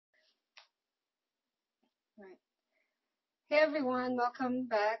Right. Hey everyone, welcome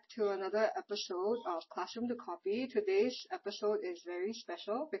back to another episode of Classroom to Copy. Today's episode is very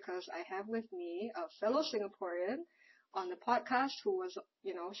special because I have with me a fellow Singaporean on the podcast who was,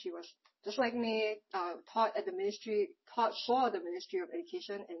 she was just like me, taught for the Ministry of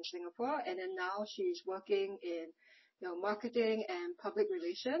Education in Singapore, and then now she's working in, marketing and public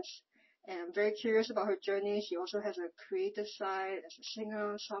relations. And I'm very curious about her journey. She also has a creative side as a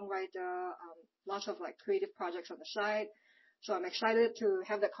singer, songwriter, lots of like creative projects on the side. So I'm excited to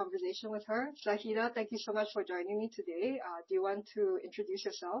have that conversation with her. Zahidah, thank you so much for joining me today. Do you want to introduce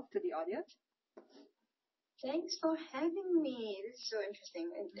yourself to the audience? Thanks for having me. This is so interesting,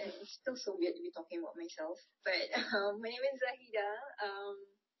 and it's still so weird to be talking about myself. But my name is Zahidah.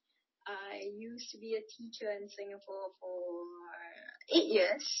 I used to be a teacher in Singapore for 8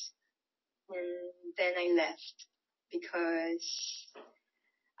 years, and then I left because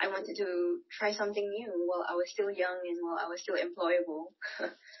I wanted to try something new while I was still young and while I was still employable.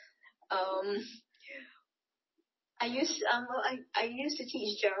 I used to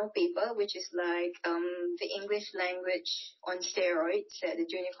teach general paper, which is like the English language on steroids at the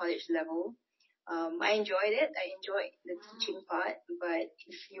junior college level. I enjoyed it. I enjoyed the teaching part. But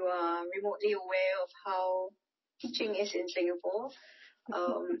if you are remotely aware of how teaching is in Singapore,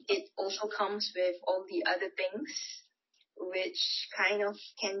 it also comes with all the other things, which kind of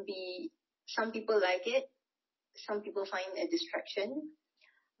can be, some people like it, some people find a distraction.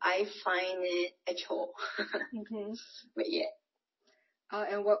 I find it a chore. Mm-hmm. But yeah.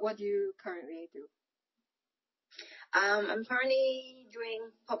 And what do you currently do? I'm currently doing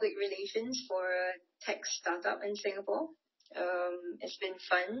public relations for a tech startup in Singapore. It's been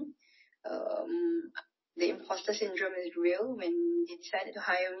fun. The imposter syndrome is real. When they decided to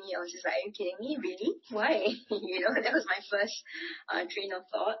hire me, I was just like, are you kidding me? Really? Why? That was my first train of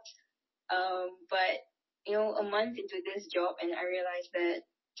thought. But, a month into this job, and I realized that,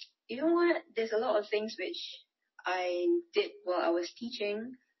 there's a lot of things which I did while I was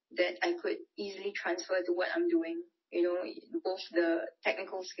teaching that I could easily transfer to what I'm doing. Both the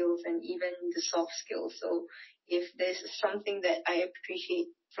technical skills and even the soft skills. So if there's something that I appreciate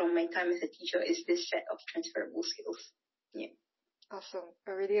from my time as a teacher, is this set of transferable skills. Yeah. Awesome.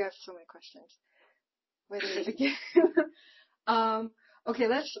 I really have so many questions. Where did it begin? Okay,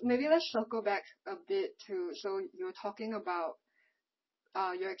 let's circle back a bit so you were talking about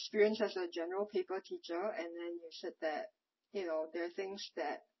your experience as a general paper teacher, and then you said that, there are things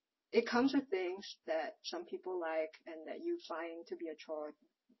that it comes with things that some people like and that you find to be a chore.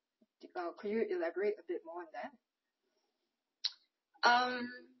 Could you elaborate a bit more on that?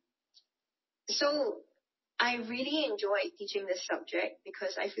 So I really enjoy teaching this subject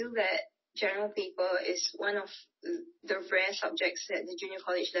because I feel that general paper is one of the rare subjects at the junior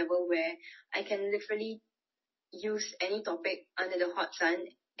college level where I can literally use any topic under the hot sun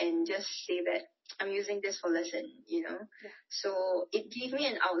and just say that I'm using this for lesson, Yeah. So it gave me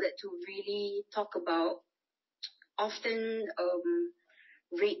an outlet to really talk about often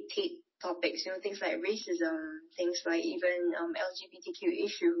red tape topics, things like racism, things like even LGBTQ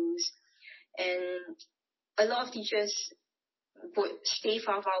issues. And a lot of teachers would stay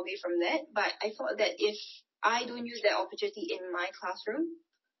far, far away from that. But I thought that if I don't use that opportunity in my classroom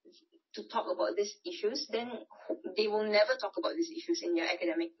to talk about these issues, then they will never talk about these issues in their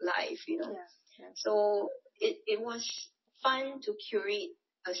academic life, Yeah. So it was fun to curate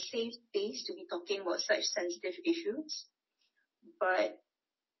a safe space to be talking about such sensitive issues. But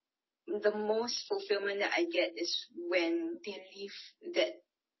the most fulfillment that I get is when they leave that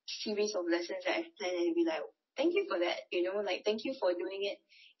series of lessons that I've planned and be like, thank you for that, thank you for doing it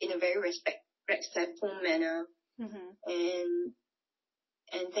in a very respectful manner. Mm-hmm.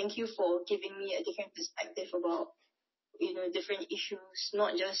 And thank you for giving me a different perspective about, different issues,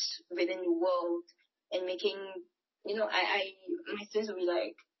 not just within the world, and making, my students will be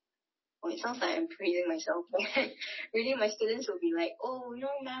like, oh, it sounds like I'm praising myself, but really my students will be like, oh,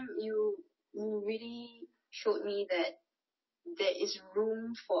 ma'am, you really showed me that there is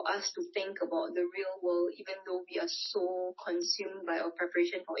room for us to think about the real world, even though we are so consumed by our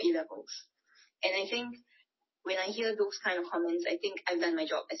preparation for A-levels. And I think when I hear those kind of comments, I think I've done my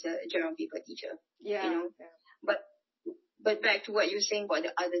job as a general paper teacher. Yeah. Yeah. But back to what you're saying about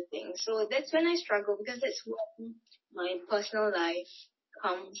the other things. So that's when I struggle, because that's when my personal life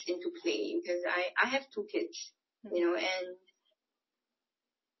comes into play, because I have 2 kids, and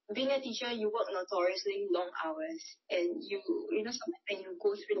being a teacher, you work notoriously long hours, and sometimes when you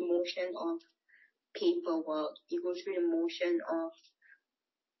go through the motion of paperwork, you go through the motion of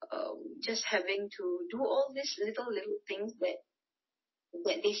just having to do all these little things that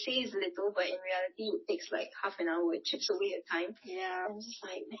that they say is little, but in reality it takes like half an hour. It chips away at time. Yeah. I'm just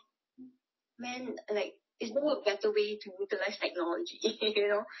like, man, like, is there a better way to utilize technology? You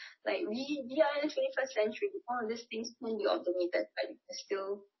know, like we are in the 21st century. All of these things can be automated, but we're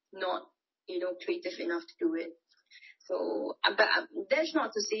still not, creative enough to do it. So, but that's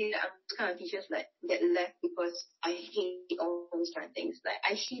not to say that I'm kind of teachers like get left because I hate all those kind of things. Like,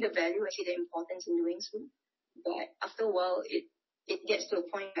 I see the value, I see the importance in doing so, but after a while, it gets to a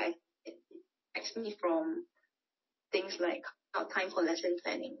point where it affects me from things like time for lesson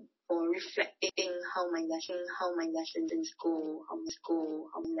planning, for reflecting how my lessons go, how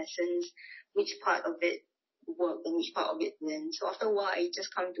my lessons, which part of it worked and which part of it didn't. So after a while, I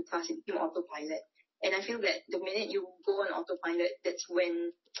just come to class, it became autopilot. And I feel that the minute you go on autopilot, that's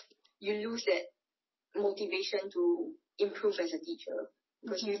when you lose that motivation to improve as a teacher.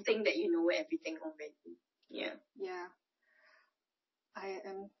 Because you think that you know everything already. Yeah. Yeah. I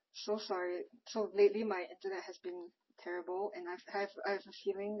am so sorry. So lately my internet has been terrible, and I have a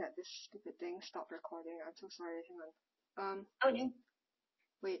feeling that this stupid thing stopped recording. I'm so sorry. Hang on. Oh, yeah.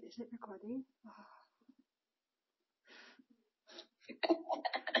 Wait, is it recording?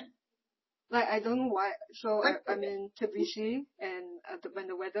 Like, I don't know why. So I'm in Tbilisi, and when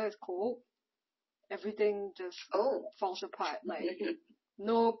the weather is cold, everything just falls apart. Like,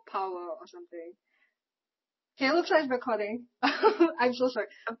 no power or something. Okay, it looks like it's recording. I'm so sorry.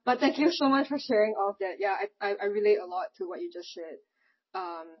 But thank you so much for sharing all of that. Yeah, I relate a lot to what you just said.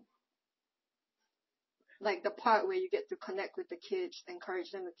 Like the part where you get to connect with the kids,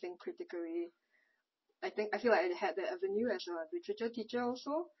 encourage them to think critically. I feel like I had that avenue as a literature teacher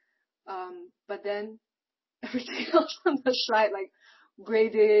also. But then everything else on the side, like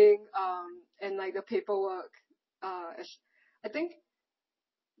grading, and like the paperwork, I think,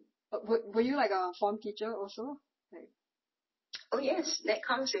 were you like a form teacher also? Like, oh yes, that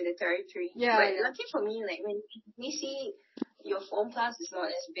comes with the territory. Yeah, but yeah. lucky for me, like when we see your form class is not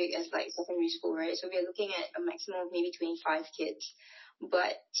as big as like secondary school, right? So we're looking at a maximum of maybe 25 kids.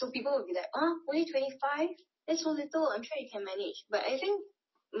 But so people will be like, only 25? That's so little. I'm sure you can manage. But I think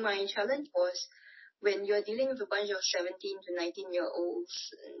my challenge was when you're dealing with a bunch of 17 to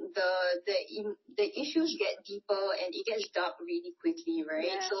 19-year-olds, the issues get deeper and it gets dark really quickly, right?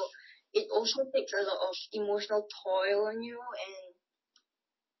 Yes. So it also takes a lot of emotional toil on you.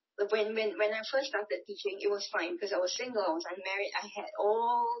 And when I first started teaching, it was fine because I was single, I was unmarried, I had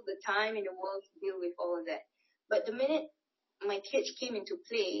all the time in the world to deal with all of that. But the minute my kids came into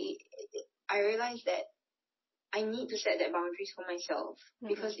play, I realized that I need to set that boundaries for myself,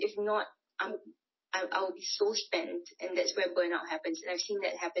 because if not, I'll be so spent, and that's where burnout happens. And I've seen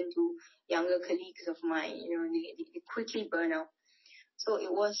that happen to younger colleagues of mine. They quickly burn out. So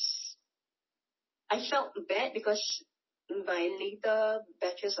I felt bad because my later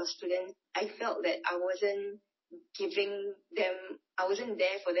batches of students, I felt that I wasn't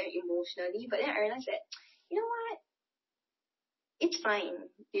there for them emotionally. But then I realized that, you know what, it's fine.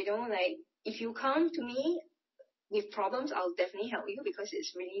 Like, if you come to me with problems, I'll definitely help you because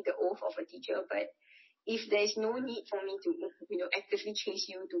it's really the oath of a teacher. But if there's no need for me to, actively chase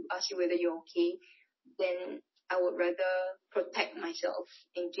you to ask you whether you're okay, then I would rather protect myself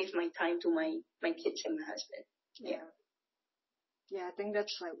and give my time to my kids and my husband. Yeah. Yeah, I think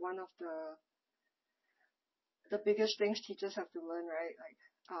that's like one of the biggest things teachers have to learn, right? Like,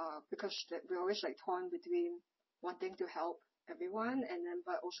 because we're always like torn between wanting to help everyone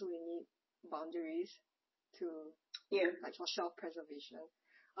but also we need boundaries to, like, for self-preservation.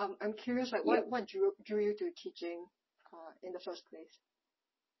 I'm curious, like, what drew you to teaching in the first place?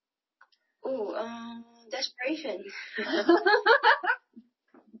 Desperation.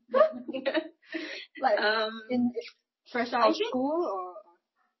 Like, in fresh out of school, or?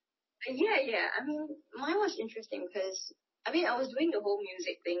 Yeah. I mean, mine was interesting because, I was doing the whole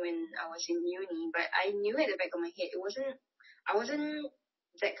music thing when I was in uni, but I knew at the back of my head, I wasn't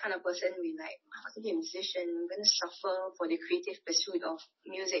that kind of person who like, I want to be a musician, I'm going to suffer for the creative pursuit of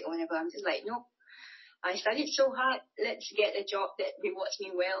music or whatever. I'm just like, no, I studied so hard, let's get a job that rewards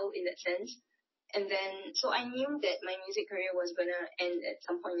me well in that sense. And then, so I knew that my music career was going to end at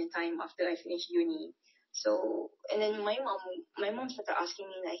some point in time after I finished uni. So, and then my mom started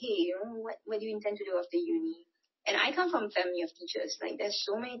asking me like, hey, what do you intend to do after uni? And I come from a family of teachers. Like, there's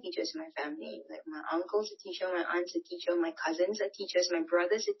so many teachers in my family. Like, my uncle's a teacher, my aunt's a teacher, my cousins are teachers, my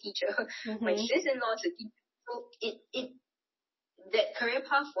brother's a teacher, my sister-in-law's a teacher. So that career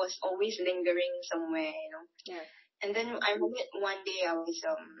path was always lingering somewhere, Yeah. And then I remember one day I was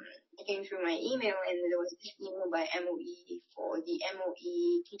looking through my email, and there was this email by MOE for the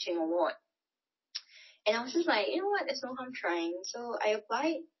MOE Teaching Award. And I was just like, you know what, there's no harm trying. So I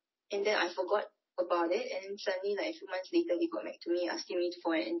applied, and then I forgot about it, and then suddenly, like, a few months later, they got back to me asking me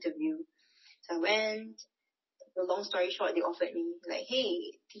for an interview. So I went. The long story short, they offered me, like,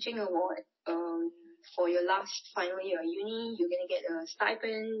 hey, teaching award, for your last final year of uni, you're gonna get a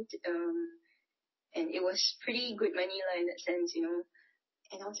stipend, and it was pretty good money, in that sense,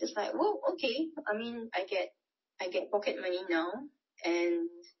 And I was just like, well, okay. I mean, I get pocket money now, and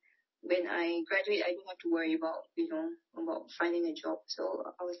when I graduate, I don't have to worry about, about finding a job.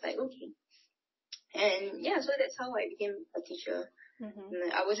 So I was like, okay. And yeah, so that's how I became a teacher.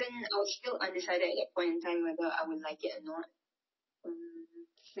 Mm-hmm. I was still undecided at that point in time whether I would like it or not.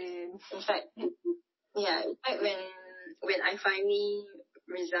 Same. In fact, when I finally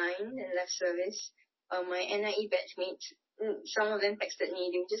resigned and left service, my NIE batchmates, some of them texted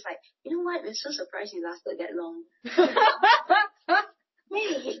me. They were just like, you know what? We're so surprised you lasted that long.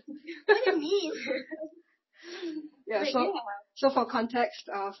 Wait, what do you mean? Yeah. So for context,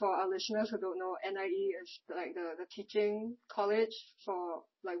 for our listeners who don't know, NIE is like the teaching college for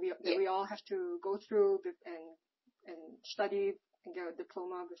like we all have to go through and study and get a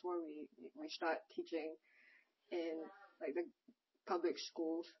diploma before we start teaching in like the public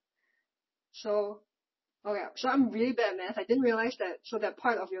schools. So so I'm really bad at math. I didn't realize that. So that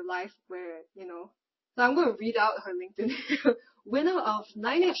part of your life where so I'm going to read out her LinkedIn. Winner of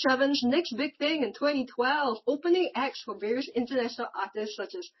 987's Next Big Thing in 2012. Opening acts for various international artists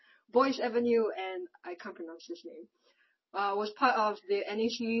such as Boyce Avenue and I can't pronounce his name. Was part of the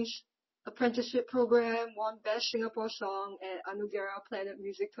NEC's apprenticeship program. Won Best Singapore Song at Anugerah Planet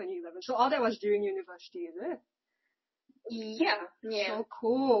Music 2011. So all that was during university, is it? Yeah. So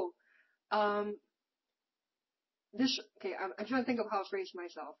cool. I'm trying to think of how to phrase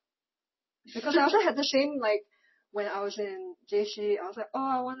myself. Because I also had the same, like, when I was in JC, I was like, oh,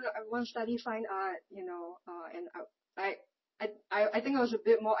 I want to study fine art, and I think I was a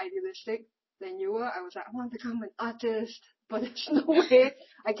bit more idealistic than you were. I was like, I want to become an artist, but there's no way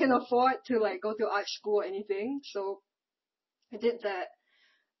I can afford to, like, go to art school or anything. So I did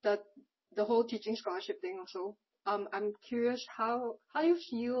the whole teaching scholarship thing also. I'm curious, how do you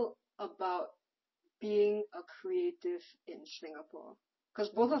feel about being a creative in Singapore? Because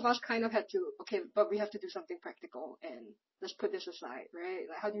both of us kind of had to, but we have to do something practical and let's put this aside, right?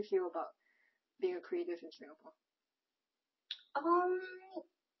 Like, how do you feel about being a creative in Singapore?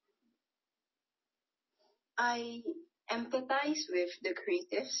 I empathize with the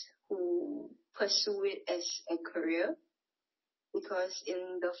creatives who pursue it as a career, because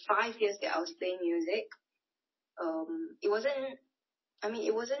in the 5 years that I was playing music, it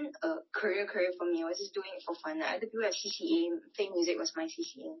wasn't a career for me. I was just doing it for fun. I had to do a CCA. Playing music was my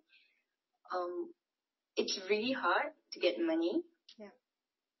CCA. It's really hard to get money. Yeah.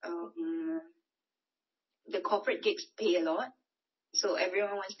 The corporate gigs pay a lot, so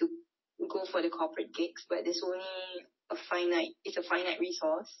everyone wants to go for the corporate gigs, but there's only it's a finite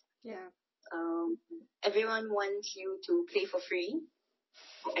resource. Yeah. Everyone wants you to play for free,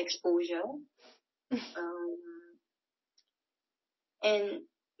 for exposure.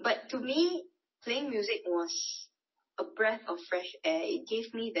 But to me, playing music was a breath of fresh air. It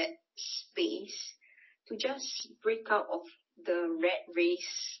gave me that space to just break out of the rat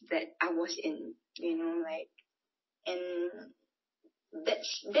race that I was in, and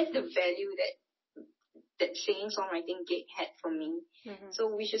that's the value that singing songwriting gig had for me. Mm-hmm.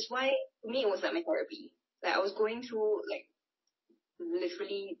 So which is why to me it was like my therapy. Like I was going through like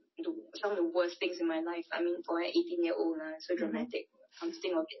literally some of the worst things in my life. I mean, for an 18-year-old, so dramatic. I'm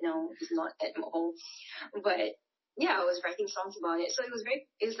thinking of it now. It's not at all. But yeah, I was writing songs about it. So it was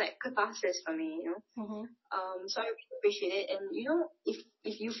like catharsis for me, Mm-hmm. So I really appreciate it. And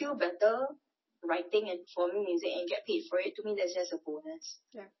if you feel better writing and performing music and get paid for it, to me that's just a bonus.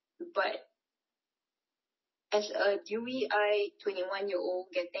 Yeah. But as a dewy-eyed 21-year-old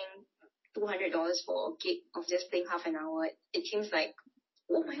getting $200 for a gig of just playing half an hour, it seems like,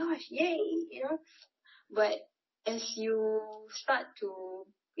 oh my gosh, yay, But as you start to,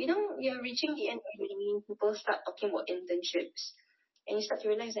 you're reaching the end of uni, people start talking about internships, and you start to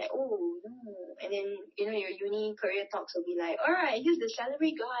realize that, oh no, and then your uni career talks will be like, all right, here's the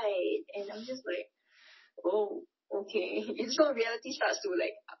salary guide, and I'm just like, oh, okay. So reality starts to,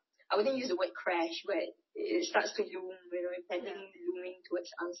 like, I wouldn't use the word crash, but it starts to loom, looming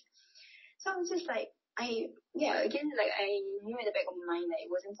towards us. So I was just like, I knew at the back of my mind that it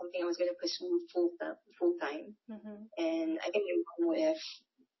wasn't something I was going to pursue full time. Mm-hmm. And I think everyone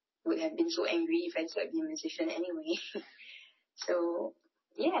would have been so angry if I tried to be a musician anyway. So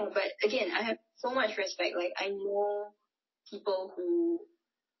yeah, but again, I have so much respect. Like, I know people who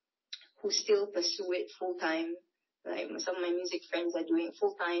who still pursue it full time. Like some of my music friends are doing it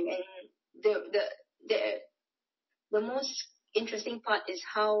full time, and the most interesting part is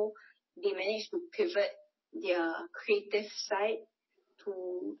how they manage to pivot their creative side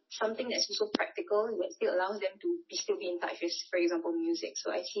to something that's also practical that still allows them to still be in touch with, for example, music.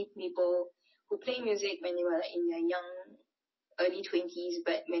 So I see people who play music when they were like in their young early 20s,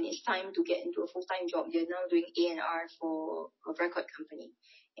 but when it's time to get into a full-time job, they're now doing A&R for a record company,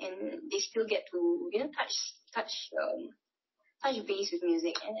 and they still get to touch base with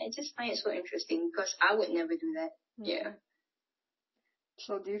music, and I just find it so interesting because I would never do that. Yeah.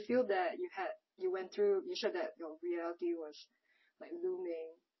 So do you feel that you said that your reality was like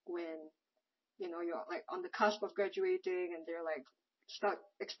looming when, you're like on the cusp of graduating and they're like start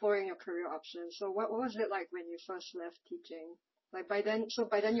exploring your career options. So what was it like when you first left teaching? Like by then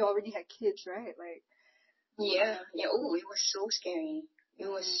you already had kids, right? Like yeah. Oh, it was so scary. It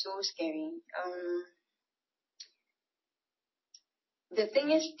was so scary. The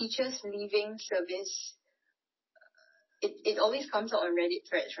thing is, teachers leaving service, it always comes out on Reddit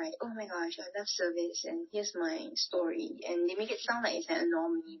threads, right? Oh my gosh, I left service and here's my story. And they make it sound like it's an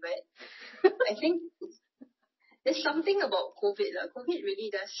anomaly, but I think there's something about COVID. COVID really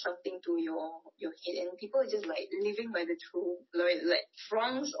does something to your head, and people are just like living by the truth. Like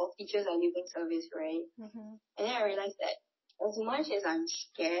throngs of teachers are leaving service, right? Mm-hmm. And then I realized that as much as I'm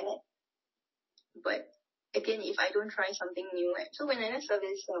scared, but again, if I don't try something new, so when I left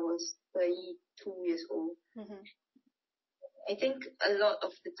service, I was 32 years old. Mm-hmm. I think a lot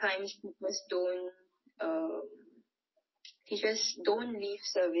of the times teachers don't leave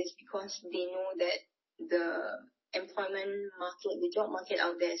service because they know that the employment market, the job market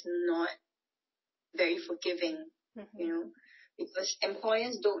out there is not very forgiving, because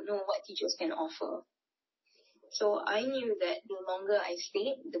employers don't know what teachers can offer. So I knew that the longer I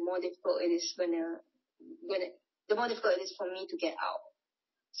stayed, the more difficult it is for me to get out.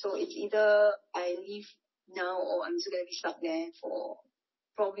 So it's either I leave now or I'm just going to be stuck there for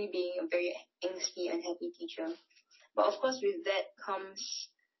probably being a very angsty, unhappy teacher. But of course, with that comes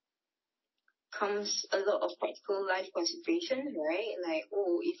a lot of practical life considerations, right? Like,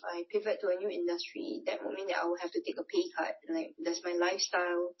 if I pivot to a new industry, that would mean that I will have to take a pay cut. Like, does my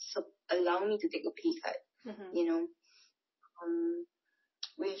lifestyle allow me to take a pay cut? Mm-hmm.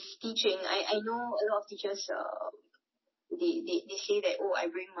 With teaching, I know a lot of teachers, they say that, I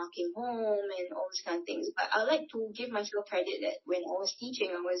bring marking home and all these kind of things. But I like to give myself credit that when I was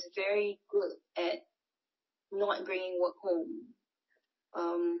teaching, I was very good at not bringing work home.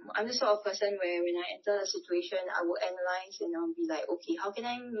 I'm the sort of person where when I enter a situation, I will analyze and I'll be like, okay, how can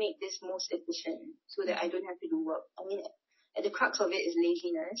I make this most efficient so that I don't have to do work? I mean, at the crux of it is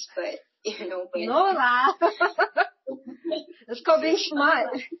laziness, but No lah. It's called being smart.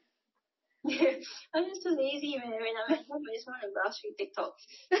 I'm just too lazy, man. When I'm at home, I just want to browse through TikTok.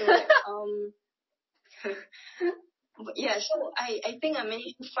 But yeah, so I think I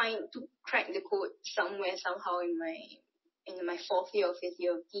managed to crack the code somewhere, somehow in my fourth year or fifth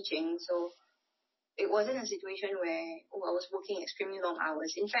year of teaching. So it wasn't a situation where, I was working extremely long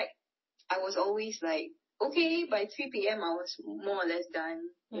hours. In fact, I was always like, okay, by 3 p.m. I was more or less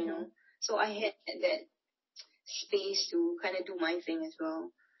done, you know. So I had that space to kind of do my thing as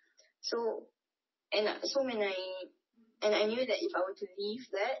well. So when I knew that if I were to leave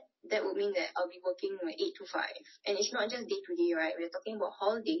that would mean that I'll be working 8 to 5. And it's not just day to day, right? We're talking about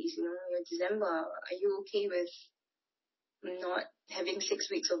holidays, you're December. Are you okay with not having 6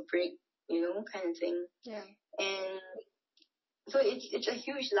 weeks of break, kind of thing? Yeah. And so it's a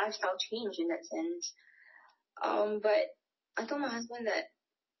huge lifestyle change in that sense. But I told my husband that,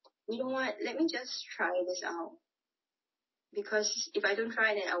 you know what, let me just try this out. Because if I don't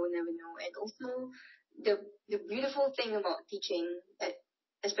try, then I will never know. And also, the beautiful thing about teaching,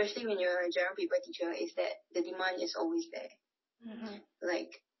 especially when you're a general paper teacher, is that the demand is always there. Mm-hmm.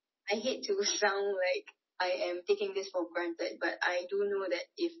 Like, I hate to sound like I am taking this for granted, but I do know that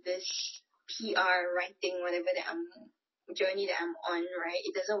if this PR writing, whatever journey that I'm on, right,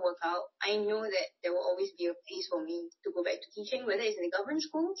 it doesn't work out, I know that there will always be a place for me to go back to teaching, whether it's in the government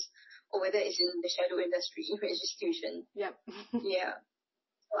schools or whether it's in the shadow industry, which is tuition. Yep. Yeah.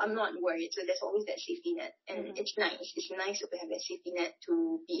 So I'm not worried. So there's always that safety net. And it's nice. It's nice to have that safety net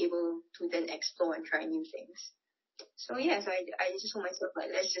to be able to then explore and try new things. So yeah, so I just told myself,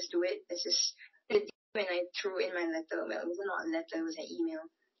 like, let's just do it. When I threw in my letter, well, it was not a letter, it was an email.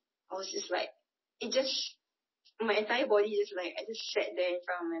 I was just like, my entire body just like, I just sat there in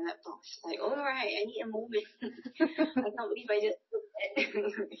front of my laptop. It's like, all right, I need a moment. I can't believe I just did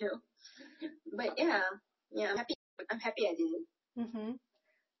that, But yeah, I'm happy I did it. Mm-hmm.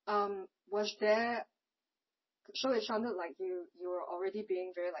 was there, so it sounded like you were already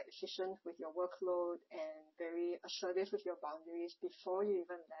being very like efficient with your workload and very assertive with your boundaries before you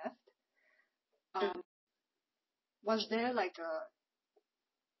even left. Was there like a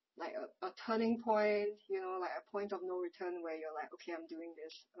turning point, like a point of no return where you're like, okay, I'm doing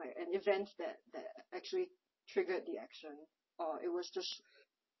this, like an event that actually triggered the action, or it was just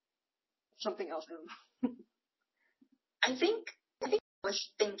something else? I think I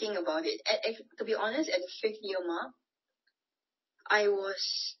was thinking about it. To be honest, at the 5th year mark, I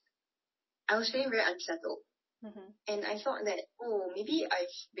was feeling very unsettled. And I thought that, maybe I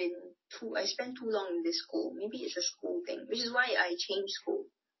spent too long in this school. Maybe it's a school thing, which is why I changed school.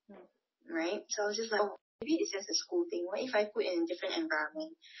 Right? So I was just like, maybe it's just a school thing. What if I put in a different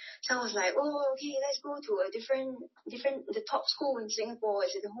environment? So I was like, okay, let's go to a the top school in Singapore.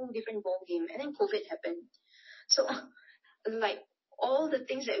 It's a whole different ball game. And then COVID happened. So, like, all the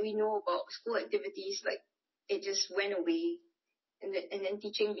things that we know about school activities, like, it just went away. And then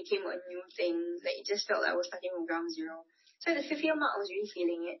teaching became a new thing. Like, it just felt like I was starting from ground zero. So at the 5th year mark, I was really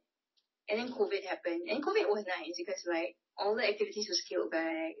feeling it. And then COVID happened. And COVID was nice because, like, all the activities were scaled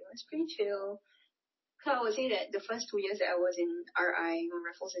back. It was pretty chill. So I would say that the first 2 years that I was in RI,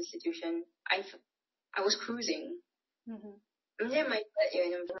 Raffles Institution, I was cruising. And then my third year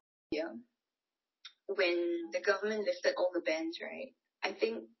in India, when the government lifted all the bans, right? I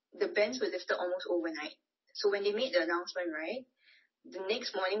think the bans were lifted almost overnight. So when they made the announcement, right, the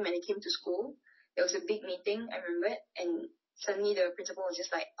next morning when I came to school, there was a big meeting, I remember, and suddenly the principal was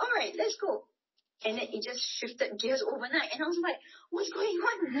just like, all right, let's go. And then it just shifted gears overnight. And I was like, what's going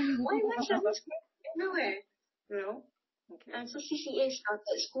on? Why am I suddenly nowhere? Okay. And so CCA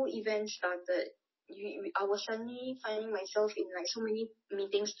started, school events started. I was suddenly finding myself in like so many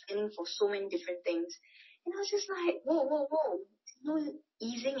meetings, planning for so many different things. And I was just like, whoa. No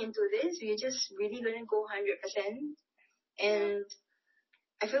easing into this. We're just really going to go 100%. And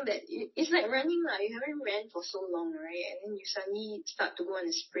I feel that it's like running. You haven't ran for so long, right? And then you suddenly start to go on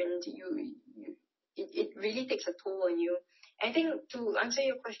a sprint. It really takes a toll on you. I think to answer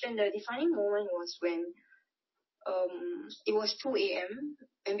your question, the defining moment was when it was 2 a.m.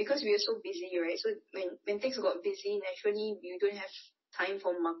 and because we were so busy, right? So when things got busy, naturally you don't have time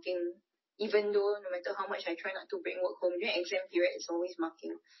for marking. Even though no matter how much I try not to bring work home, during exam period it's always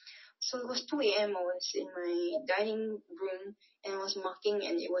marking. So it was 2 a.m. I was in my dining room and I was marking,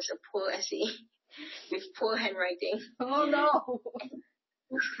 and it was a poor essay with poor handwriting. Oh no!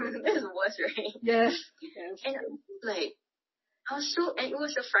 That's the worst, right? Yes. And like, and it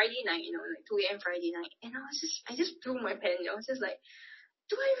was a Friday night, like 2 a.m. Friday night, and I just threw my pen. I was just like,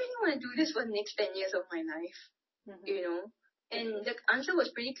 do I really want to do this for the next 10 years of my life? And the answer was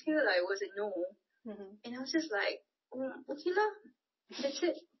pretty clear. Like, it was a no. And I was just like, okay lah, that's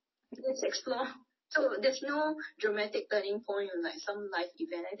it. Let's explore. So there's no dramatic turning point or like some life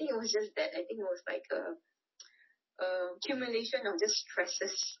event. I think it was just that. I think it was like a accumulation of just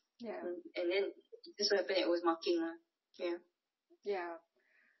stresses. Yeah. And then it just happened. It was marking. Yeah. Yeah.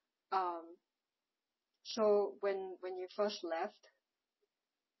 So when you first left,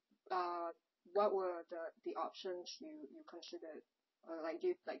 what were the options you considered? Like, do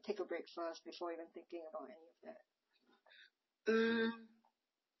you like take a break first before even thinking about any of that?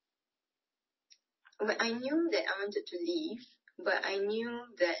 But I knew that I wanted to leave, but I knew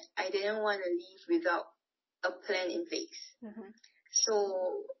that I didn't want to leave without a plan in place.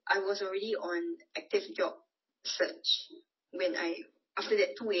 So I was already on active job search when after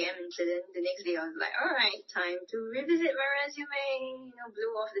that 2 a.m. incident. The next day I was like, all right, time to revisit my resume,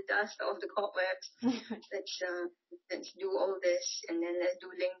 blow off the dust off the cobwebs. Let's do all this, and then let's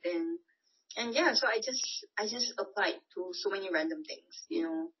do LinkedIn. And yeah, so I just applied to so many random things,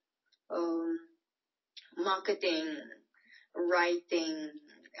 marketing, writing,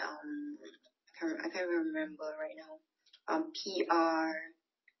 I can't remember right now, PR.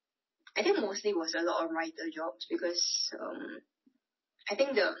 I think mostly was a lot of writer jobs because I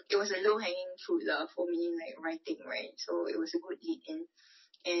think it was a low hanging fruit for me, like writing, right? So it was a good lead in.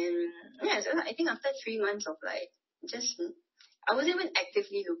 And yeah, so I think after 3 months of like I wasn't even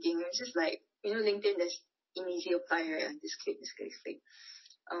actively looking. It was just like, LinkedIn, there's an easy apply, right? Just click.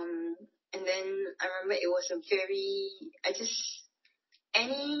 And then I remember it was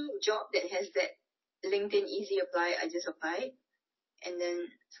any job that has that LinkedIn easy apply, I just applied. And then,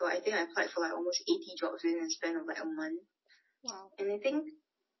 so I think I applied for like almost 80 jobs within a span of like a month. Wow. And I think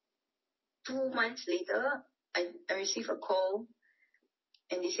 2 months later, I received a call,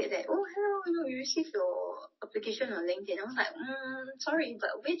 and they said that, oh, hello, we received your application on LinkedIn. I was like, sorry,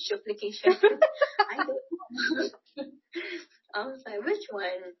 but which application? I don't know. I was like, which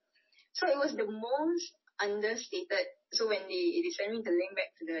one? So it was the most understated. So when they sent me the link back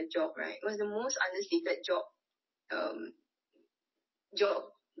to the job, right, it was the most understated um,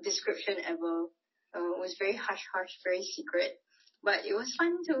 job description ever. It was very hush, very secret. But it was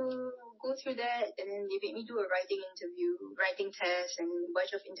fun to go through that, and then they made me do a writing test, and a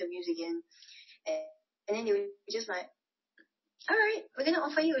bunch of interviews again. And then they were just like, all right, we're going to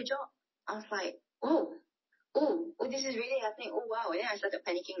offer you a job. I was like, this is really happening. Oh, wow. And then I started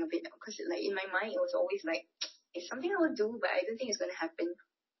panicking a bit because like in my mind, it was always like, it's something I would do, but I don't think it's going to happen.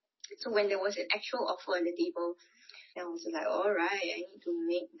 So when there was an actual offer on the table, I was like, all right, I need to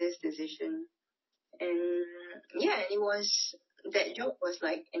make this decision. And yeah, that job was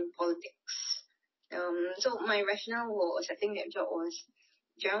like in politics. So my rationale for accepting that job was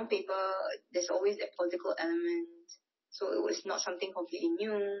journal paper, there's always that political element. So it was not something completely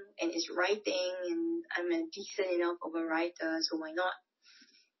new, and it's writing, and I'm a decent enough of a writer, so why not?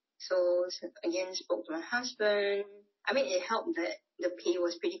 So again, spoke to my husband. I mean, it helped that the pay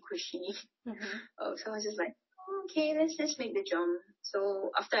was pretty cushy. So I was just like, okay, let's just make the jump.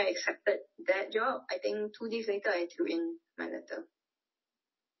 So after I accepted that job, I think 2 days later I threw in my letter.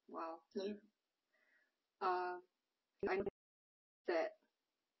 Wow. Yeah. I know that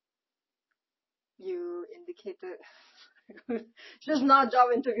you indicated this is not a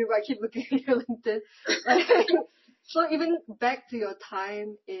job interview, but I keep looking at your LinkedIn. So even back to your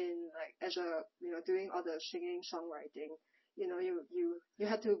time in like as a doing all the singing, songwriting, you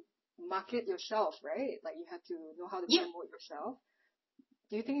had to market yourself, right? Like you had to know how to promote yourself.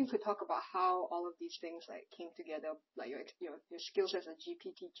 Do you think you could talk about how all of these things like came together, like your skills as a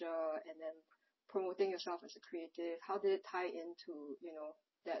GP teacher and then promoting yourself as a creative? How did it tie into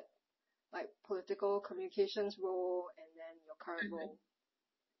that like political communications role and then your current role?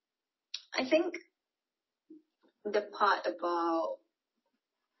 I think the part about,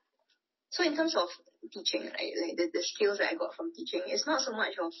 so in terms of teaching, right, like the skills that I got from teaching, it's not so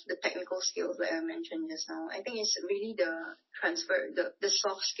much of the technical skills that I mentioned just now. I think it's really the transfer, the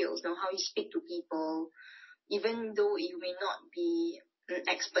soft skills, how you speak to people. Even though you may not be an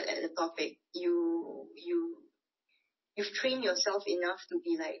expert at the topic, you've trained yourself enough to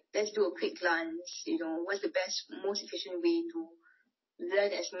be like, let's do a quick glance, what's the best, most efficient way to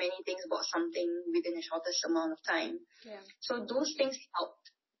learn as many things about something within the shortest amount of time. Yeah. So those things helped.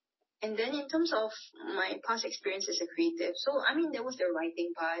 And then in terms of my past experience as a creative, so I mean, there was the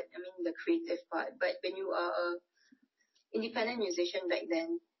writing part, the creative part, but when you are a independent musician back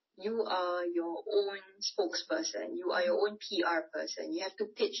then, you are your own spokesperson. You are your own PR person. You have to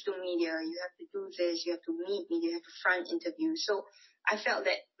pitch to media. You have to do this. You have to meet media. You have to front interviews. So I felt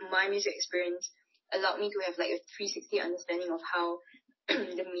that my music experience allowed me to have like a 360 understanding of how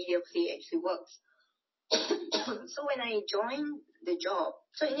the media play actually works. So when I joined the job,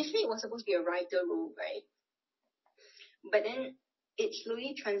 so initially it was supposed to be a writer role, right? But then it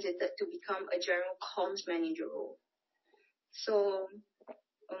slowly transited to become a general comms manager role. So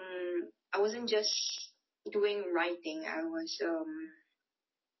I wasn't just doing writing. I was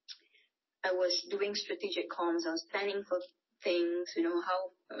doing strategic comms. I was planning for things,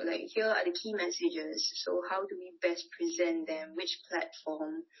 how, like, here are the key messages. So how do we best present them? Which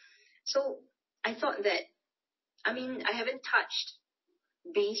platform? So I thought that, I haven't touched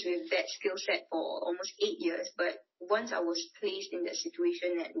base with that skill set for almost 8 years, but once I was placed in that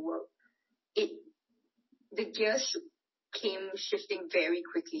situation at work, the gears came shifting very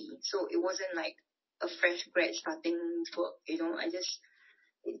quickly. So it wasn't like a fresh grad starting work,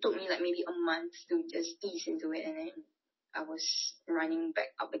 it took me like maybe a month to just ease into it, and then I was running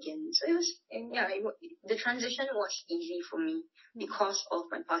back up again. So the transition was easy for me because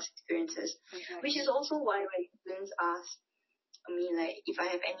of my past experiences, which is also why my students ask me like if I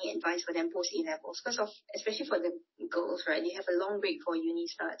have any advice for them post A-levels, because of, especially for the girls, right, they have a long break for uni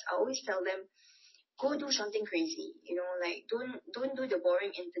starts. I always tell them, go do something crazy, like don't do the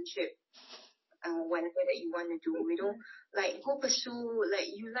boring internship, whatever that you want to do, like go pursue,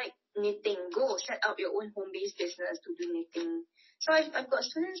 like you like knitting, go set up your own home-based business to do knitting. So I've got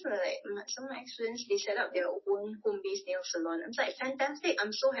students who are like, some of my students, they set up their own home-based nail salon. I'm like, fantastic,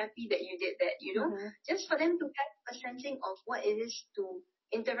 I'm so happy that you did that, just for them to have a sensing of what it is to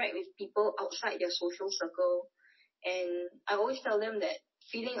interact with people outside their social circle. And I always tell them that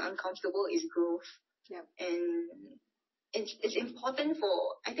feeling uncomfortable is growth. Yeah. And it's important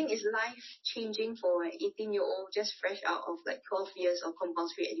I think it's life changing for an 18-year-old just fresh out of like 12 years of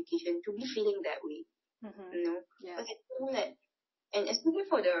compulsory education to be feeling that way. Yeah. But I think that, and especially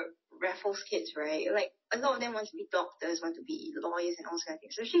for the Raffles kids, right? Like a lot of them want to be doctors, want to be lawyers and all kinds of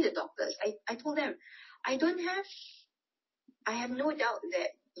things. Especially the doctors. I told them, I have no doubt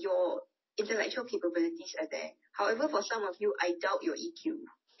that your intellectual capabilities are there. However, for some of you, I doubt your EQ.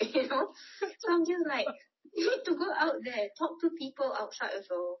 So I'm just like, you need to go out there, talk to people outside of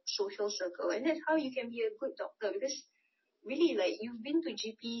your social circle, and that's how you can be a good doctor. Because really, like, you've been to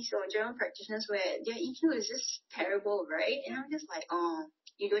GPs or general practitioners where their EQ is just terrible, right? And I'm just like, oh,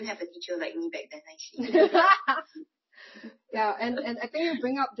 you don't have a teacher like me back then, I see. Yeah, and I think you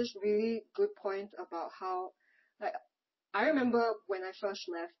bring up this really good point about how, like, I remember when I first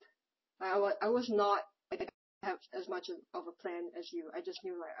left, I was not, I didn't have as much of a plan as you. I just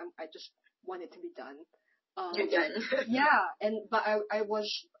knew, like, I just want it to be done. You're done. Yeah, but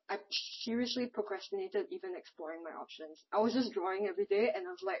I seriously procrastinated even exploring my options. I was just drawing every day, and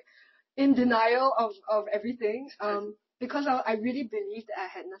I was like in denial of everything, because I really believed that I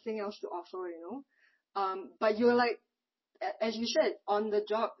had nothing else to offer, but you're like, as you said, on the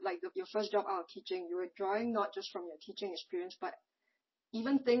job, like your first job out of teaching, you were drawing not just from your teaching experience, but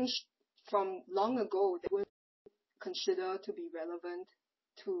even things from long ago that would consider to be relevant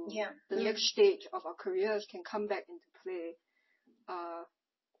to the next stage of our careers can come back into play.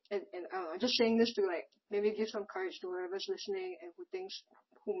 And I'm just saying this to, like, maybe give some courage to whoever's listening and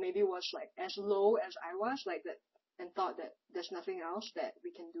who maybe was like as low as I was, like that, and thought that there's nothing else that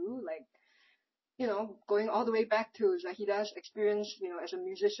we can do. Like, going all the way back to Zahidah's experience, as a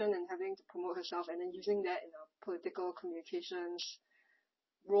musician and having to promote herself and then using that in a political communications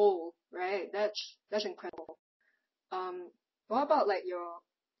role, right? That's incredible. What about, like,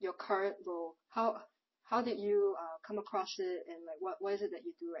 your current role? How did you come across it, and like what is it that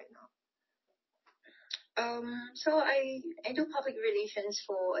you do right now? So I do public relations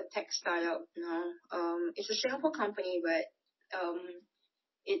for a tech startup now. It's a Singapore company, but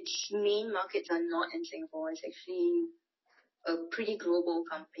its main markets are not in Singapore. It's actually a pretty global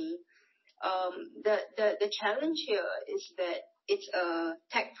company. The challenge here is that it's a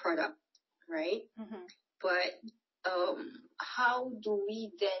tech product, right? Mm-hmm. But how do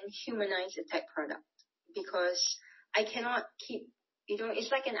we then humanize a tech product? Because I cannot keep,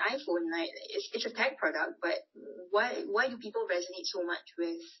 it's like an iPhone, right? It's a tech product, but why do people resonate so much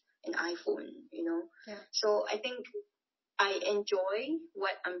with an iPhone, Yeah. So I think I enjoy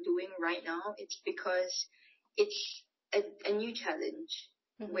what I'm doing right now. It's because it's a new challenge,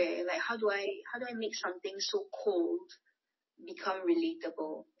 Mm-hmm. where, like, how do I make something so cold become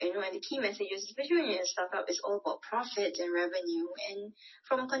relatable? And the key messages, especially when you're a startup, is all about profits and revenue. And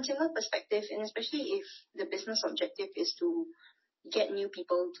from a consumer perspective, and especially if the business objective is to get new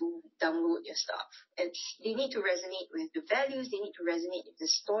people to download your stuff, they need to resonate with the values, they need to resonate with the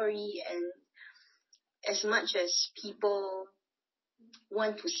story. And as much as people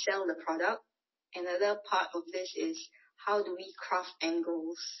want to sell the product, another part of this is how do we craft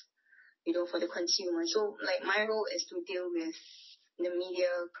angles, for the consumer. So, like, my role is to deal with the media,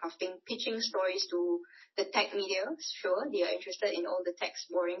 crafting, pitching stories to the tech media. Sure, they are interested in all the tech's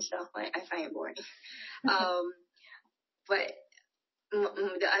boring stuff. I find it boring. But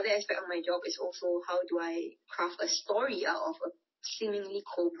the other aspect of my job is also how do I craft a story out of a seemingly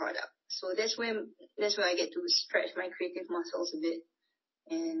cold product. So that's where I get to stretch my creative muscles a bit.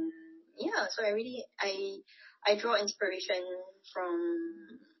 And yeah, so I draw inspiration from,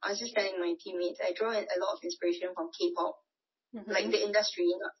 I was just telling my teammates, I draw a lot of inspiration from K-pop, Mm-hmm. like the industry,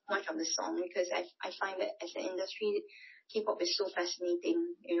 not much of the song, because I find that as an industry, K-pop is so fascinating,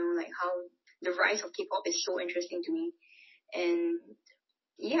 like how the rise of K-pop is so interesting to me. And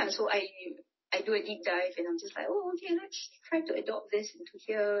yeah, so I do a deep dive, and I'm just like, oh, okay, let's try to adopt this into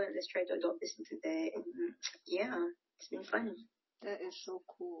here, let's try to adopt this into there, and yeah, it's been fun. That is so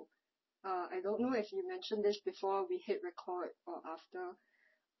cool. I don't know if you mentioned this before we hit record or after.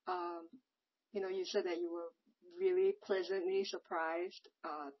 You said that you were really pleasantly surprised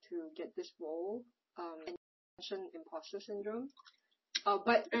to get this role. And you mentioned imposter syndrome.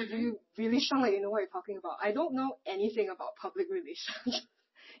 But you really sound like you know what you're talking about. I don't know anything about public relations,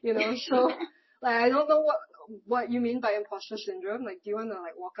 so like I don't know what you mean by imposter syndrome. Like, do you want to,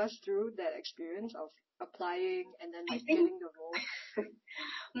 like, walk us through that experience of applying and then, like, getting the role?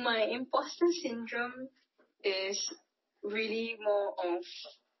 My imposter syndrome is really more of,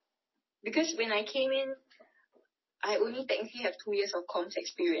 because when I came in, I only technically have 2 years of comms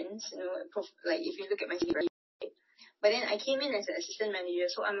experience, like if you look at my CV, right? But then I came in as an assistant manager,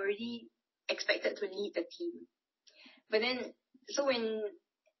 so I'm already expected to lead the team. But then,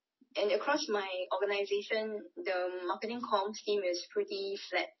 and across my organization, the marketing comms team is pretty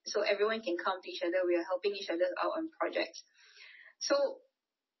flat, so everyone can come to each other. We are helping each other out on projects. So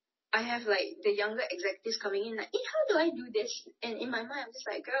I have, like, the younger executives coming in, like, hey, how do I do this? And in my mind, I'm just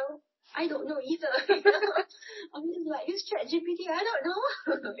like, girl, I don't know either. I'm just like, use ChatGPT, I don't know.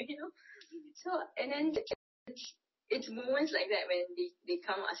 So, and then it's moments like that when they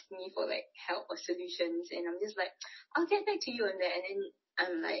come asking me for like help or solutions, and I'm just like, I'll get back to you on that. And then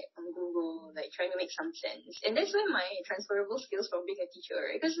I'm like on Google, like trying to make some sense. And that's where my transferable skills from being a teacher,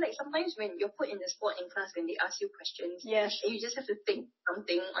 right? Because like sometimes when you're put in the spot in class when they ask you questions, Yes. and you just have to think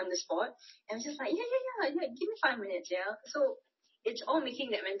something on the spot. And I'm just like, yeah, give me 5 minutes, yeah. So it's all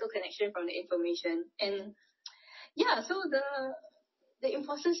making that mental connection from the information. And yeah, so the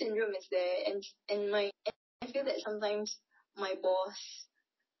imposter syndrome is there, and I feel that sometimes my boss,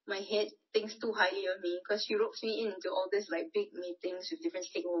 my head thinks too highly of me because she ropes me into all these like big meetings with different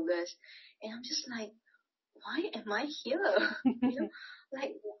stakeholders, and I'm just like, why am I here?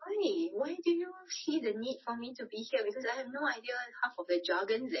 Like why do you see the need for me to be here? Because I have no idea half of the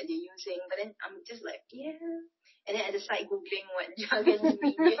jargons that they're using, but then I'm just like, yeah, and then at the side googling what jargons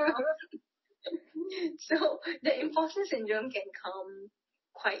mean. So the imposter syndrome can come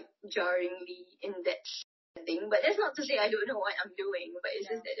quite jarringly in that setting. But that's not to say I don't know what I'm doing, but it's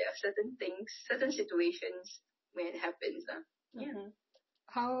just that there are certain things, certain situations where it happens. Yeah. Mm-hmm.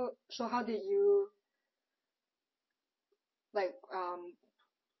 How did you like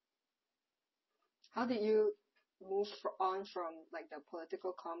how did you move on from like the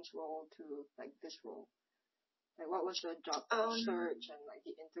political comms role to like this role? Like what was the job search and like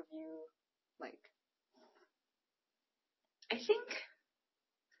the interview like? I think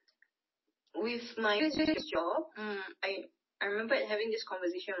with my previous job, I remember having this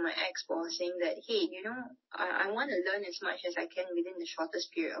conversation with my ex-boss saying that, hey, I want to learn as much as I can within the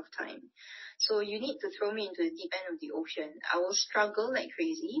shortest period of time. So you need to throw me into the deep end of the ocean. I will struggle like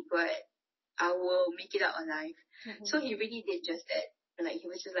crazy, but I will make it out alive. Mm-hmm. So he really did just that. Like, he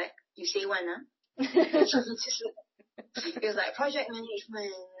was just like, you say one, huh? He was like, project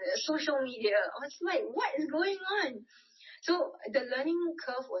management, social media. I was like, what is going on? So the learning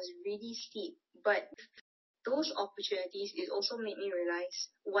curve was really steep, but those opportunities, it also made me realize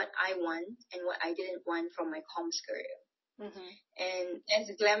what I want and what I didn't want from my comms career. Mm-hmm. And as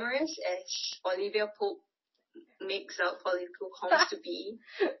glamorous as Olivia Pope makes out political comms to be,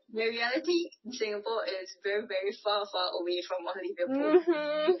 the reality in Singapore is very, very far, far away from Olivia Pope.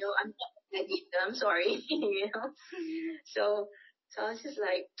 Mm-hmm. I'm sorry, So I was just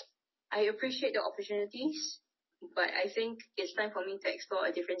like, I appreciate the opportunities, but I think it's time for me to explore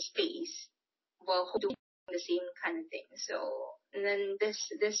a different space while doing the same kind of thing. So, and then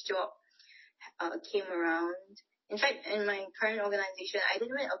this job came around. In fact, in my current organization, I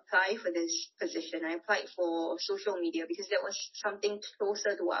didn't even apply for this position. I applied for social media because that was something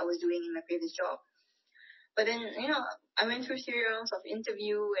closer to what I was doing in my previous job. But then, I went through 3 rounds of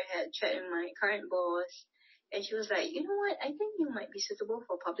interview. I had a chat with my current boss. And she was like, you know what, I think you might be suitable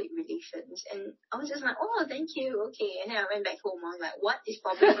for public relations. And I was just like, oh, thank you. Okay. And then I went back home. I was like, what is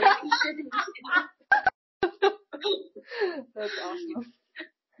public relations? That's awesome.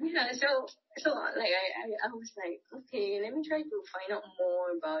 Yeah, so like I was like, okay, let me try to find out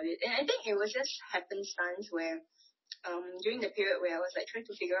more about it. And I think it was just happenstance where during the period where I was like trying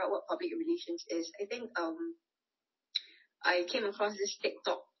to figure out what public relations is, I think I came across this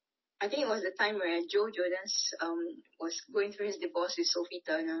TikTok. I think it was the time where Joe Jonas was going through his divorce with Sophie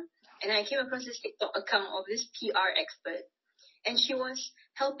Turner. And I came across this TikTok account of this PR expert. And she was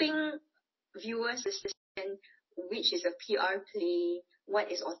helping viewers understand which is a PR play,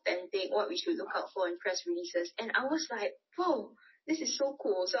 what is authentic, what we should look out for in press releases. And I was like, whoa, this is so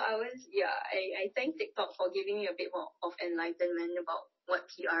cool. So I thank TikTok for giving me a bit more of enlightenment about what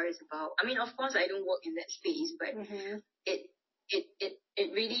PR is about. I mean, of course, I don't work in that space, but mm-hmm.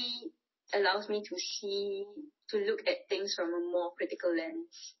 It really allows me to look at things from a more critical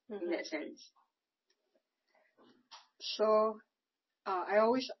lens, mm-hmm. in that sense. So, I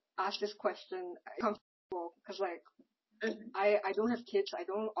always ask this question comfortable because like mm-hmm. I don't have kids. I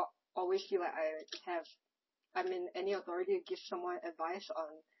don't always feel like I'm in any authority to give someone advice on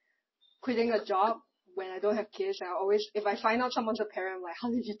quitting a job when I don't have kids. I always, if I find out someone's a parent, I'm like, how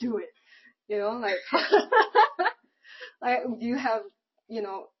did you do it? Like, like, do you have,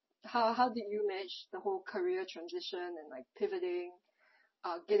 how did you manage the whole career transition and like pivoting,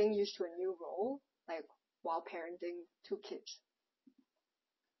 getting used to a new role, like while parenting 2 kids?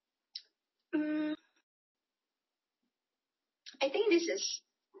 I think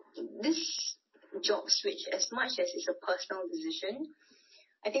this job switch, as much as it's a personal decision,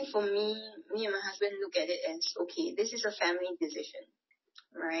 I think for me and my husband look at it as, okay, this is a family decision,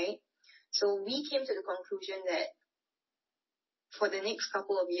 right? So we came to the conclusion that for the next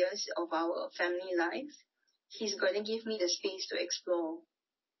couple of years of our family life, he's going to give me the space to explore.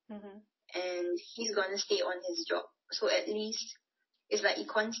 Mm-hmm. And he's going to stay on his job. So at least it's like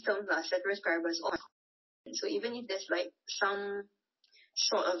econs terms, ceteris paribus. So even if there's like some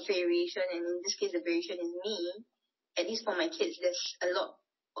sort of variation, and in this case the variation is me, at least for my kids, there's a lot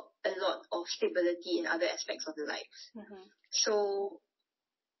of stability in other aspects of their lives. So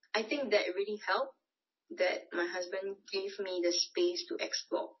I think that really helped, that my husband gave me the space to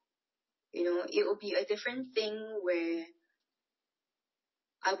explore. You know, it would be a different thing where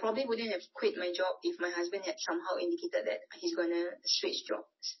I probably wouldn't have quit my job if my husband had somehow indicated that he's going to switch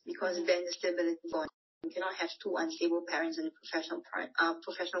jobs, because then the stability gone. You cannot have two unstable parents in the professional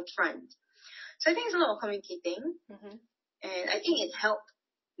front. So I think it's a lot of communicating. And I think it helped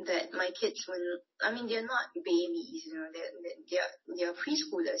that my kids, they're not babies, you know, they're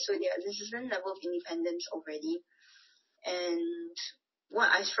preschoolers, so there's a certain level of independence already. And what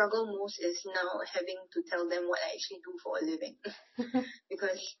I struggle most is now having to tell them what I actually do for a living.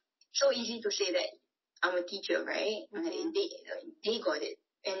 Because it's so easy to say that I'm a teacher, right? They got it.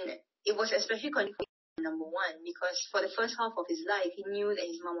 And it was especially confusing, number one, because for the first half of his life, he knew that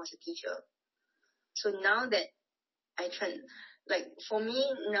his mom was a teacher. So now that for me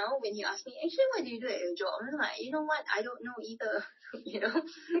now, when he asks me, actually, what do you do at your job? I'm like, you know what? I don't know either. You know?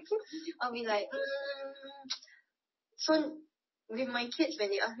 I'll be like, So with my kids, when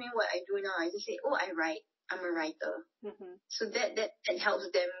they ask me what I do now, I just say, oh, I write. I'm a writer. So that helps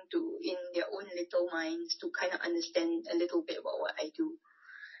them to, in their own little minds, to kind of understand a little bit about what I do.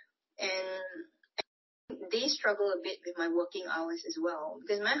 And they struggle a bit with my working hours as well,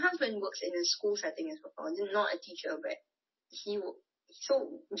 because my husband works in a school setting as well. Not a teacher, but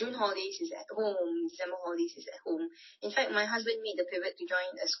so June holidays is at home, December holidays is at home. In fact, my husband made the pivot to join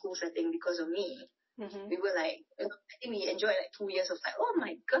a school setting because of me. We were like, I think we enjoyed like 2 years of like, oh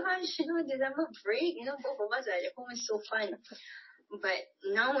my gosh, you know, December break, you know, both of us are at home, is so fun. But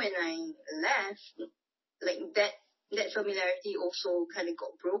now when I left, like that familiarity also kind of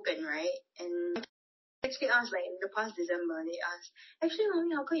got broken, right? And actually asked, like, in the past December, they asked, actually,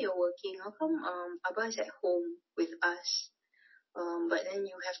 Mommy, how come you're working? How come Abba is at home with us? But then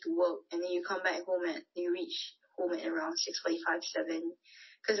you have to work, and then you come back home you reach home at around 6:45, 7.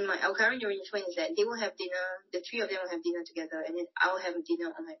 Because our current arrangement is that they will have dinner, the three of them will have dinner together, and then I'll have dinner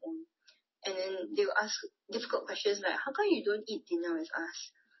on my own. And then they will ask difficult questions like, how come you don't eat dinner with us?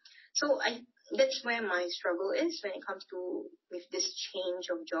 So that's where my struggle is when it comes to with this change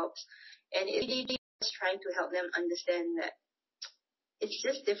of jobs. And it really is trying to help them understand that it's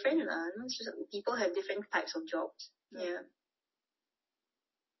just different. People have different types of jobs. Yeah.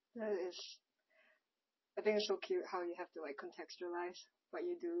 I think it's so cute how you have to like contextualize what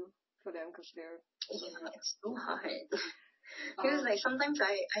you do for them, because it's so hard. Because like sometimes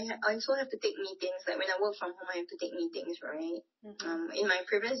I also have to take meetings. Like when I work from home, I have to take meetings, right? In my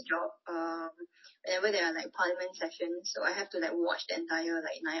previous job, whenever there are like parliament sessions, so I have to like watch the entire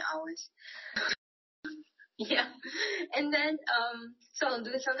like 9 hours. Yeah, and then so I'll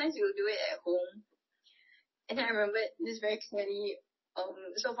do it. Sometimes we'll do it at home, and I remember this very clearly.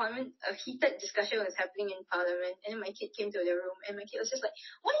 So Parliament, a heated discussion was happening in Parliament, and my kid came to the room, and my kid was just like,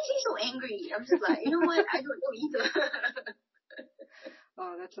 "Why is he so angry?" I'm just like, you know what? I don't know either.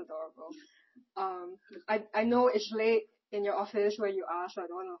 Oh, that's adorable. I know it's late in your office where you are, so I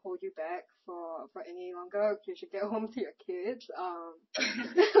don't want to hold you back for any longer. You should get home to your kids.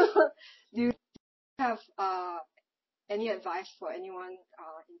 Do you have any advice for anyone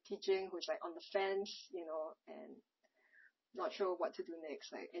in teaching who's like on the fence, you know, and not sure what to do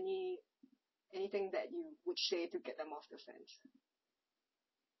next? Like anything that you would say to get them off the fence?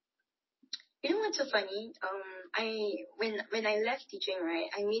 You know what's so funny? When I left teaching, right,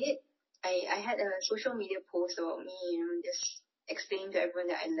 I had a social media post about me, you know, just explaining to everyone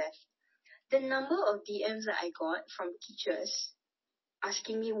that I left. The number of DMs that I got from teachers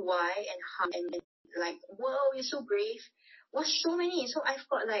asking me why and how, and like, whoa, you're so brave, was so many. So I've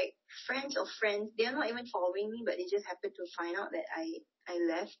got like friends of friends, they're not even following me, but they just happened to find out that I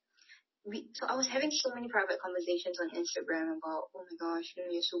left. So I was having so many private conversations on Instagram about, oh my gosh, you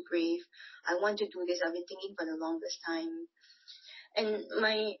know, you're so brave. I want to do this. I've been thinking for the longest time. And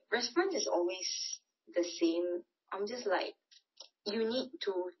my response is always the same. I'm just like, you need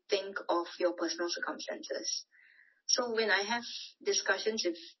to think of your personal circumstances. So when I have discussions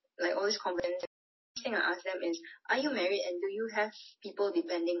with like all these conversations, the thing I ask them is, are you married and do you have people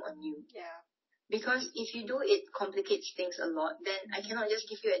depending on you? Yeah. Because if you do, it complicates things a lot. Then I cannot just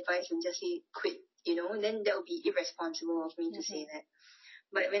give you advice and just say quit, you know. Then that would be irresponsible of me to say that.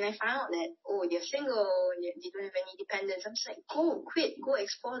 But when I find out that, oh, they're single, they don't have any dependents, I'm just like, go, quit, go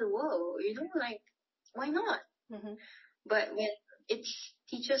explore the world, you know, like, why not? But when it's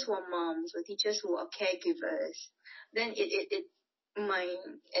teachers who are moms or teachers who are caregivers, then it my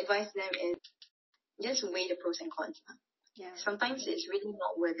advice to them is just weigh the pros and cons. Yeah. Sometimes it's really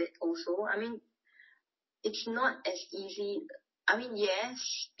not worth it also. I mean, it's not as easy. I mean,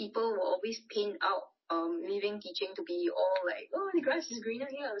 yes, people will always paint out leaving teaching to be all like, oh, the grass is greener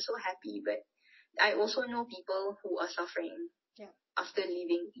here, I'm so happy. But I also know people who are suffering after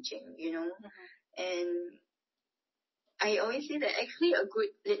leaving teaching, you know. And I always say that actually a good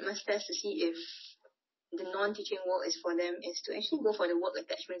litmus test to see if the non-teaching world is for them is to actually go for the work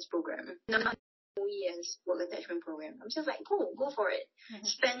attachments program. Not as work attachment program. I'm just like, go for it.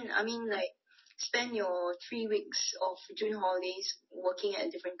 Spend your 3 weeks of June holidays working at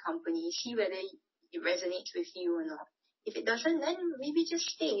a different company. See whether it resonates with you or not. If it doesn't, then maybe just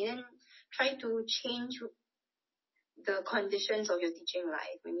stay. Then try to change the conditions of your teaching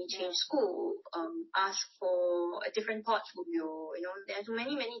life. Maybe change school, ask for a different portfolio. You know, there's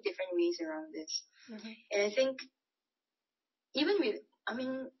many different ways around this. And I think even with,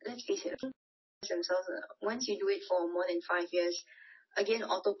 let's face it, themselves, once you do it for more than 5 years, again,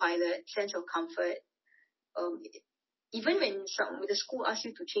 autopilot, sense of comfort. Even when the school asks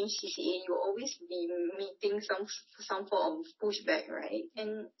you to change CCA, you'll always be meeting some form of pushback, right?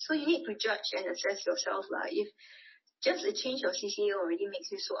 And so you need to judge and assess yourself. If just a change of CCA already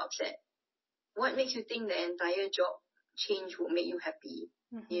makes you so upset, what makes you think the entire job change will make you happy?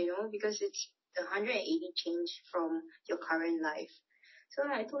 You know, because it's the 180 change from your current life. So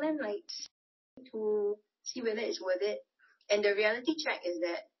I told them to see whether it's worth it. And the reality check is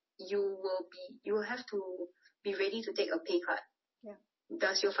that you will have to be ready to take a pay cut. Yeah.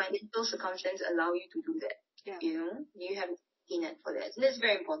 Does your financial circumstance allow you to do that? Yeah. You know, you have a net for that. And that's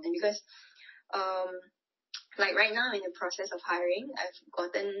very important because, right now I'm in the process of hiring. I've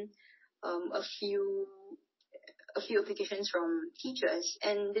gotten a few applications from teachers,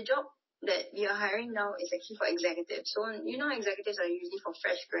 and the job that we are hiring now is actually for executives. So you know, executives are usually for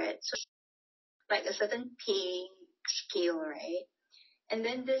fresh grads, so like a certain pay scale, right? And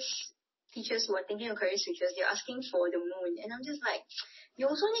then this teachers who are thinking of career switches, they're asking for the moon, and I'm just like, you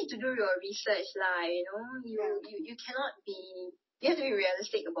also need to do your research, you know. You cannot be. You have to be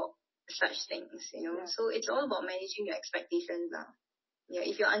realistic about such things, you know. So it's all about managing your expectations, Yeah,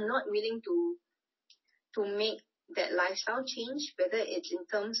 if you are not willing to make that lifestyle change, whether it's in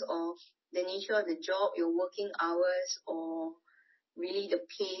terms of the nature of the job, your working hours, or really the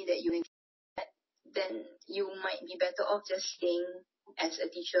pay that you get, then you might be better off just staying as a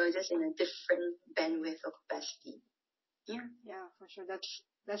teacher, just in a different bandwidth or capacity. Yeah, for sure.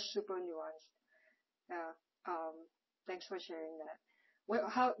 That's super nuanced. Yeah. Thanks for sharing that.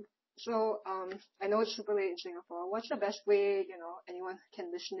 Well, I know it's super late in Singapore. What's the best way, you know, anyone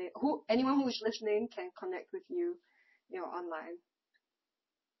who is listening can connect with you, you know, online?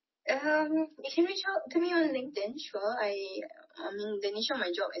 You can reach out to me on LinkedIn, sure. The nature of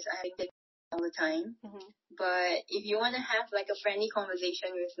my job is I LinkedIn all the time. But if you want to have a friendly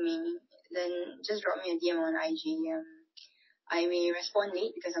conversation with me, then just drop me a DM on IG. I may respond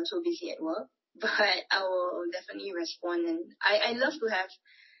late because I'm so busy at work, but I will definitely respond. And I love to have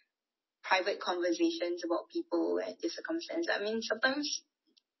private conversations about people and their circumstance. Sometimes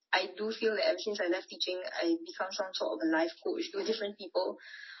I do feel that ever since I left teaching, I become some sort of a life coach to different people.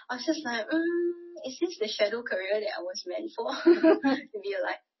 I was just like, is this the shadow career that I was meant for? To be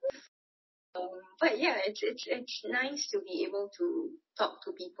alive. But yeah, it's nice to be able to talk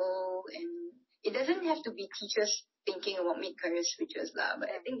to people, and it doesn't have to be teachers thinking about mid-career switches, but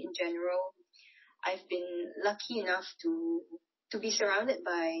I think in general, I've been lucky enough to be surrounded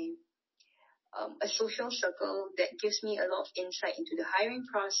by a social circle that gives me a lot of insight into the hiring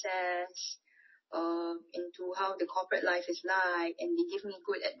process, into how the corporate life is like, and they give me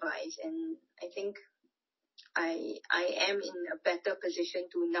good advice. And I think I am in a better position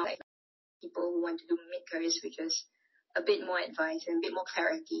to now people who want to do mid-career switches a bit more advice and a bit more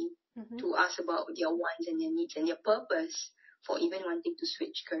clarity to ask about their wants and their needs and their purpose for even wanting to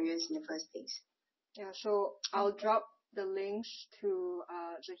switch careers in the first place. Yeah, so I'll drop the links to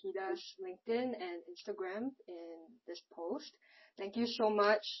Zahidah's LinkedIn and Instagram in this post. Thank you so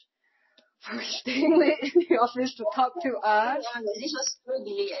much for staying late in the office to talk to us. This was so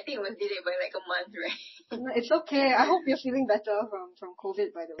delayed. I think it was delayed by a month, right? It's okay. I hope you're feeling better from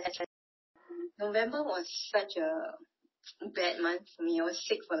COVID, by the way. November was such a bad month for me. I was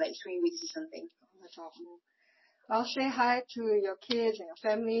sick for 3 weeks or something. That's awful. I'll say hi to your kids and your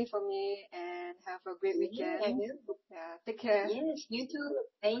family for me, and have a great weekend. I will. Yeah, take care. Yes, you too.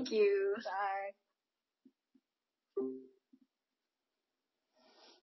 Thank you. Bye.